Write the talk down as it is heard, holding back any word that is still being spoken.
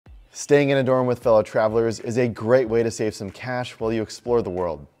Staying in a dorm with fellow travelers is a great way to save some cash while you explore the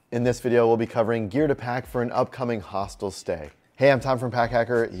world. In this video, we'll be covering gear to pack for an upcoming hostel stay. Hey, I'm Tom from Pack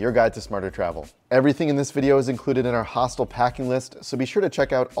Hacker, your guide to smarter travel. Everything in this video is included in our hostel packing list, so be sure to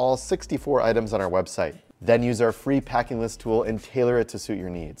check out all 64 items on our website. Then use our free packing list tool and tailor it to suit your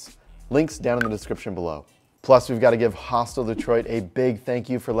needs. Links down in the description below. Plus, we've got to give Hostel Detroit a big thank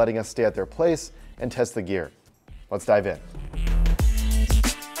you for letting us stay at their place and test the gear. Let's dive in.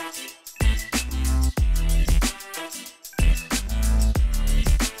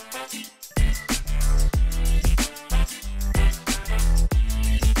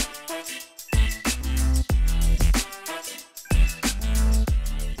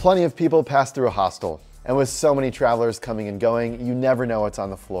 Plenty of people pass through a hostel, and with so many travelers coming and going, you never know what's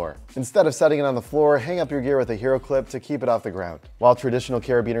on the floor. Instead of setting it on the floor, hang up your gear with a hero clip to keep it off the ground. While traditional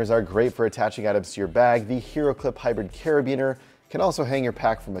carabiners are great for attaching items to your bag, the hero clip hybrid carabiner can also hang your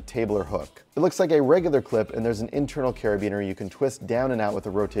pack from a table or hook. It looks like a regular clip, and there's an internal carabiner you can twist down and out with a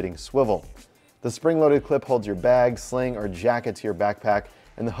rotating swivel. The spring-loaded clip holds your bag, sling, or jacket to your backpack,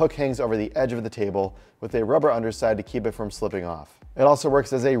 and the hook hangs over the edge of the table with a rubber underside to keep it from slipping off. It also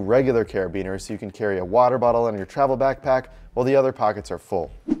works as a regular carabiner, so you can carry a water bottle in your travel backpack while the other pockets are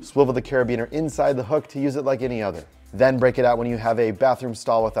full. Swivel the carabiner inside the hook to use it like any other. Then break it out when you have a bathroom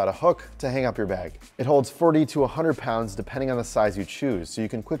stall without a hook to hang up your bag. It holds 40 to 100 pounds depending on the size you choose, so you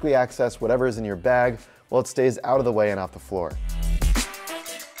can quickly access whatever is in your bag while it stays out of the way and off the floor.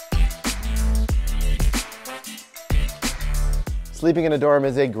 Sleeping in a dorm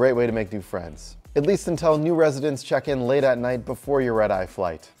is a great way to make new friends, at least until new residents check in late at night before your red-eye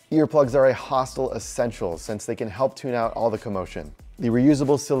flight. Earplugs are a hostel essential since they can help tune out all the commotion. The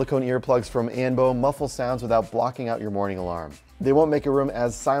reusable silicone earplugs from Anbo muffle sounds without blocking out your morning alarm. They won't make a room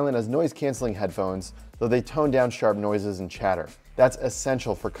as silent as noise-canceling headphones, though they tone down sharp noises and chatter. That's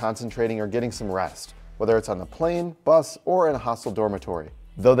essential for concentrating or getting some rest, whether it's on the plane, bus, or in a hostel dormitory.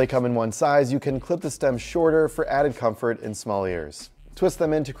 Though they come in one size, you can clip the stem shorter for added comfort in small ears. Twist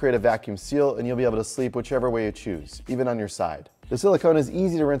them in to create a vacuum seal and you'll be able to sleep whichever way you choose, even on your side. The silicone is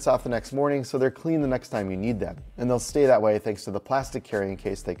easy to rinse off the next morning, so they're clean the next time you need them, and they'll stay that way thanks to the plastic carrying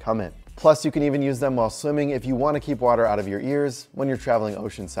case they come in. Plus, you can even use them while swimming if you want to keep water out of your ears when you're traveling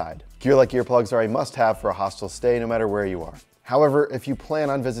oceanside. Gear like earplugs are a must-have for a hostel stay no matter where you are. However, if you plan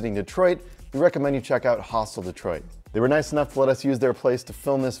on visiting Detroit, we recommend you check out Hostel Detroit. They were nice enough to let us use their place to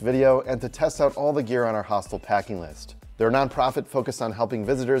film this video and to test out all the gear on our hostel packing list. They're a nonprofit focused on helping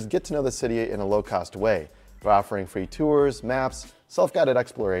visitors get to know the city in a low-cost way by offering free tours, maps, self-guided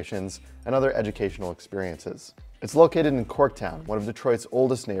explorations, and other educational experiences. It's located in Corktown, one of Detroit's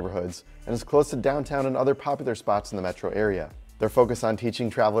oldest neighborhoods, and is close to downtown and other popular spots in the metro area. Their focus on teaching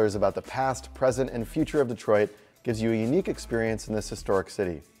travelers about the past, present, and future of Detroit gives you a unique experience in this historic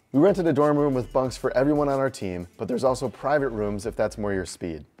city. We rented a dorm room with bunks for everyone on our team, but there's also private rooms if that's more your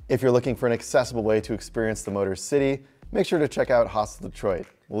speed. If you're looking for an accessible way to experience the Motor City, make sure to check out Hostel Detroit.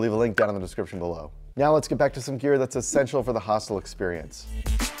 We'll leave a link down in the description below. Now let's get back to some gear that's essential for the hostel experience.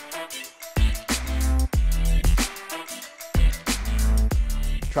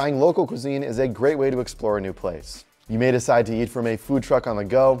 Trying local cuisine is a great way to explore a new place. You may decide to eat from a food truck on the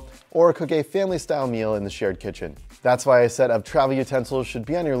go, or cook a family-style meal in the shared kitchen. That's why a set of travel utensils should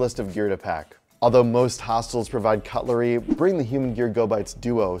be on your list of gear to pack. Although most hostels provide cutlery, bring the Human Gear Go Bites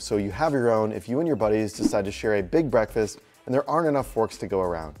Duo so you have your own if you and your buddies decide to share a big breakfast and there aren't enough forks to go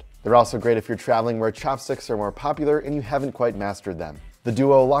around. They're also great if you're traveling where chopsticks are more popular and you haven't quite mastered them. The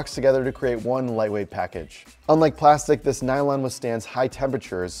Duo locks together to create one lightweight package. Unlike plastic, this nylon withstands high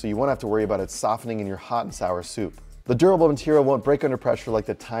temperatures, so you won't have to worry about it softening in your hot and sour soup. The durable material won't break under pressure like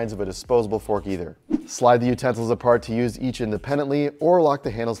the tines of a disposable fork either. Slide the utensils apart to use each independently, or lock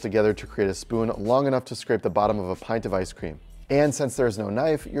the handles together to create a spoon long enough to scrape the bottom of a pint of ice cream. And since there's no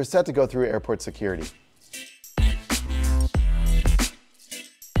knife, you're set to go through airport security.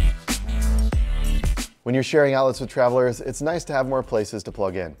 When you're sharing outlets with travelers, it's nice to have more places to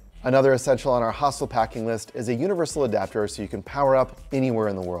plug in. Another essential on our hostel packing list is a universal adapter so you can power up anywhere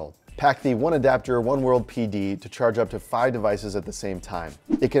in the world. Pack the One Adapter One World PD to charge up to 5 devices at the same time.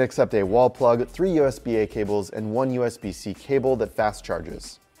 It can accept a wall plug, 3 USB-A cables, and 1 USB-C cable that fast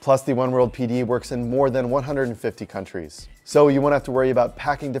charges. Plus, the One World PD works in more than 150 countries. So you won't have to worry about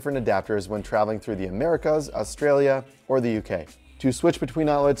packing different adapters when traveling through the Americas, Australia, or the UK. To switch between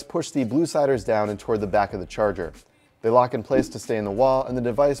outlets, push the blue sliders down and toward the back of the charger. They lock in place to stay in the wall, and the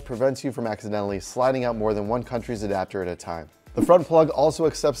device prevents you from accidentally sliding out more than one country's adapter at a time. The front plug also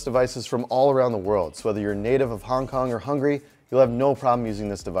accepts devices from all around the world, so whether you're native of Hong Kong or Hungary, you'll have no problem using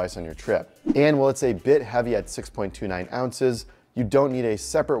this device on your trip. And while it's a bit heavy at 6.29 ounces, You don't need a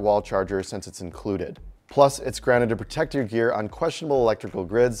separate wall charger since it's included. Plus, it's grounded to protect your gear on questionable electrical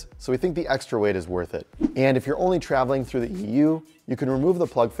grids, so we think the extra weight is worth it. And if you're only traveling through the EU, you can remove the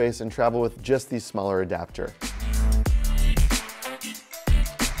plug face and travel with just the smaller adapter.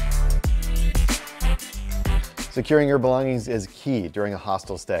 Securing your belongings is key during a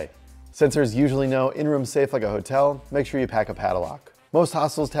hostel stay. Since there's usually no in-room safe like a hotel, make sure you pack a padlock. Most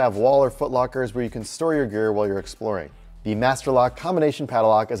hostels have wall or foot lockers where you can store your gear while you're exploring. The Master Lock combination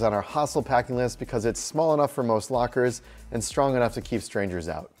padlock is on our hostel packing list because it's small enough for most lockers and strong enough to keep strangers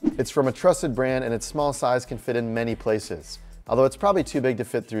out. It's from a trusted brand and its small size can fit in many places, although it's probably too big to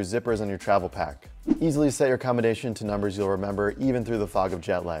fit through zippers on your travel pack. Easily set your combination to numbers you'll remember even through the fog of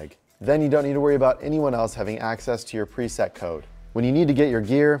jet lag. Then you don't need to worry about anyone else having access to your preset code. When you need to get your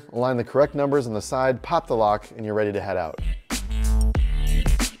gear, align the correct numbers on the side, pop the lock, and you're ready to head out.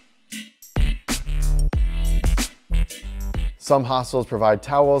 Some hostels provide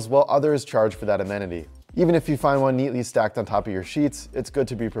towels, while others charge for that amenity. Even if you find one neatly stacked on top of your sheets, it's good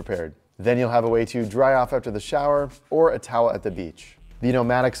to be prepared. Then you'll have a way to dry off after the shower or a towel at the beach. The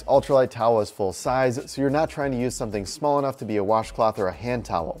Nomadix ultralight towel is full size, so you're not trying to use something small enough to be a washcloth or a hand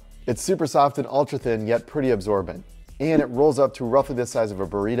towel. It's super soft and ultra thin, yet pretty absorbent. And it rolls up to roughly the size of a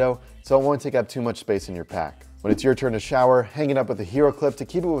burrito, so it won't take up too much space in your pack. When it's your turn to shower, hang it up with a hero clip to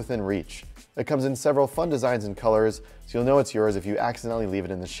keep it within reach. It comes in several fun designs and colors, so you'll know it's yours if you accidentally leave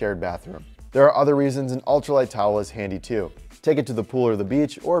it in the shared bathroom. There are other reasons an ultralight towel is handy too. Take it to the pool or the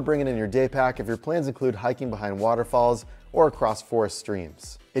beach, or bring it in your day pack if your plans include hiking behind waterfalls or across forest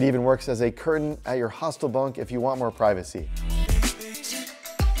streams. It even works as a curtain at your hostel bunk if you want more privacy.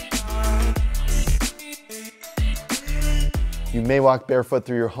 You may walk barefoot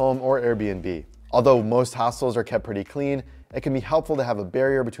through your home or Airbnb. Although most hostels are kept pretty clean, it can be helpful to have a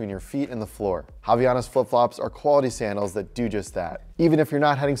barrier between your feet and the floor. Havaianas flip-flops are quality sandals that do just that. Even if you're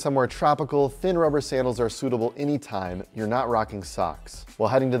not heading somewhere tropical, thin rubber sandals are suitable anytime you're not rocking socks. While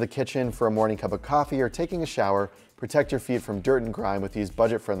heading to the kitchen for a morning cup of coffee or taking a shower, protect your feet from dirt and grime with these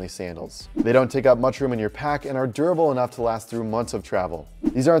budget-friendly sandals. They don't take up much room in your pack and are durable enough to last through months of travel.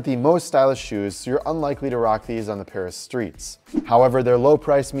 These aren't the most stylish shoes, so you're unlikely to rock these on the Paris streets. However, their low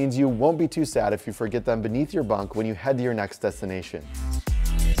price means you won't be too sad if you forget them beneath your bunk when you head to your next destination.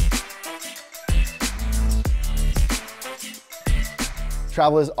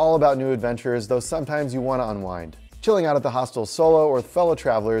 Travel is all about new adventures, though sometimes you want to unwind. Chilling out at the hostel solo or with fellow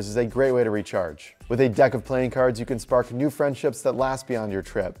travelers is a great way to recharge. With a deck of playing cards, you can spark new friendships that last beyond your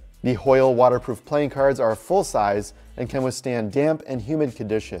trip. The Hoyle waterproof playing cards are full size and can withstand damp and humid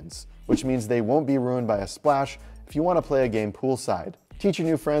conditions, which means they won't be ruined by a splash if you want to play a game poolside. Teach your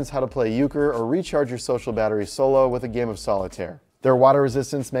new friends how to play euchre or recharge your social battery solo with a game of solitaire. Their water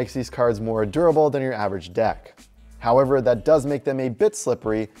resistance makes these cards more durable than your average deck. However, that does make them a bit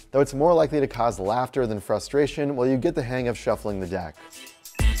slippery, though it's more likely to cause laughter than frustration while you get the hang of shuffling the deck.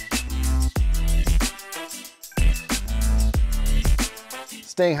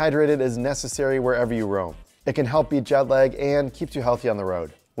 Staying hydrated is necessary wherever you roam. It can help beat jet lag and keeps you healthy on the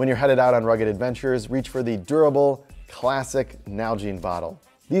road. When you're headed out on rugged adventures, reach for the durable, classic Nalgene bottle.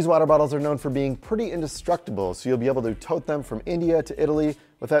 These water bottles are known for being pretty indestructible, so you'll be able to tote them from India to Italy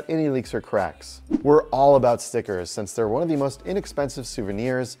without any leaks or cracks. We're all about stickers since they're one of the most inexpensive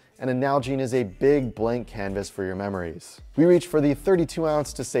souvenirs, and a Nalgene is a big blank canvas for your memories. We reach for the 32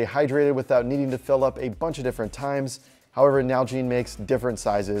 ounce to stay hydrated without needing to fill up a bunch of different times. However, Nalgene makes different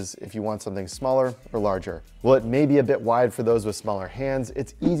sizes if you want something smaller or larger. While it may be a bit wide for those with smaller hands,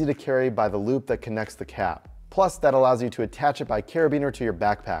 it's easy to carry by the loop that connects the cap. Plus, that allows you to attach it by carabiner to your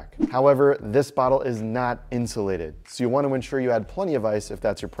backpack. However, this bottle is not insulated, so you want to ensure you add plenty of ice if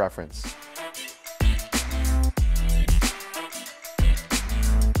that's your preference.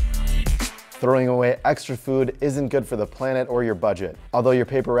 Throwing away extra food isn't good for the planet or your budget, although your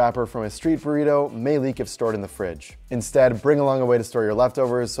paper wrapper from a street burrito may leak if stored in the fridge. Instead, bring along a way to store your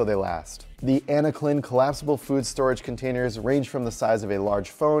leftovers so they last. The Anaclin collapsible food storage containers range from the size of a large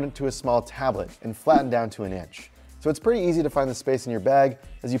phone to a small tablet and flatten down to an inch. So it's pretty easy to find the space in your bag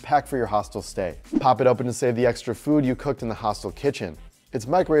as you pack for your hostel stay. Pop it open to save the extra food you cooked in the hostel kitchen. It's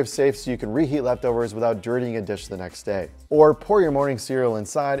microwave safe so you can reheat leftovers without dirtying a dish the next day. Or pour your morning cereal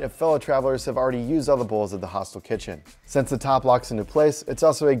inside if fellow travelers have already used all the bowls of the hostel kitchen. Since the top locks into place, it's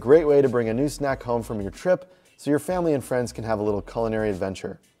also a great way to bring a new snack home from your trip so your family and friends can have a little culinary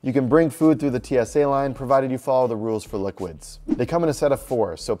adventure. You can bring food through the TSA line provided you follow the rules for liquids. They come in a set of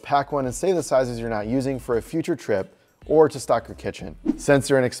 4, so pack one and save the sizes you're not using for a future trip or to stock your kitchen. Since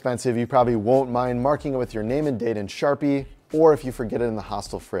they're inexpensive, you probably won't mind marking it with your name and date in Sharpie, or if you forget it in the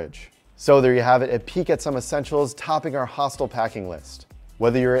hostel fridge. So there you have it, a peek at some essentials topping our hostel packing list.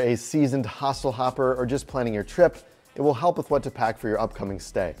 Whether you're a seasoned hostel hopper or just planning your trip, it will help with what to pack for your upcoming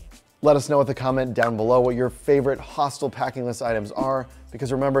stay. Let us know with a comment down below what your favorite hostel packing list items are,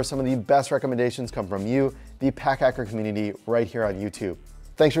 because remember, some of the best recommendations come from you, the Pack Hacker community, right here on YouTube.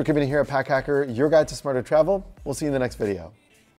 Thanks for keeping it here at Pack Hacker, your guide to smarter travel. We'll see you in the next video.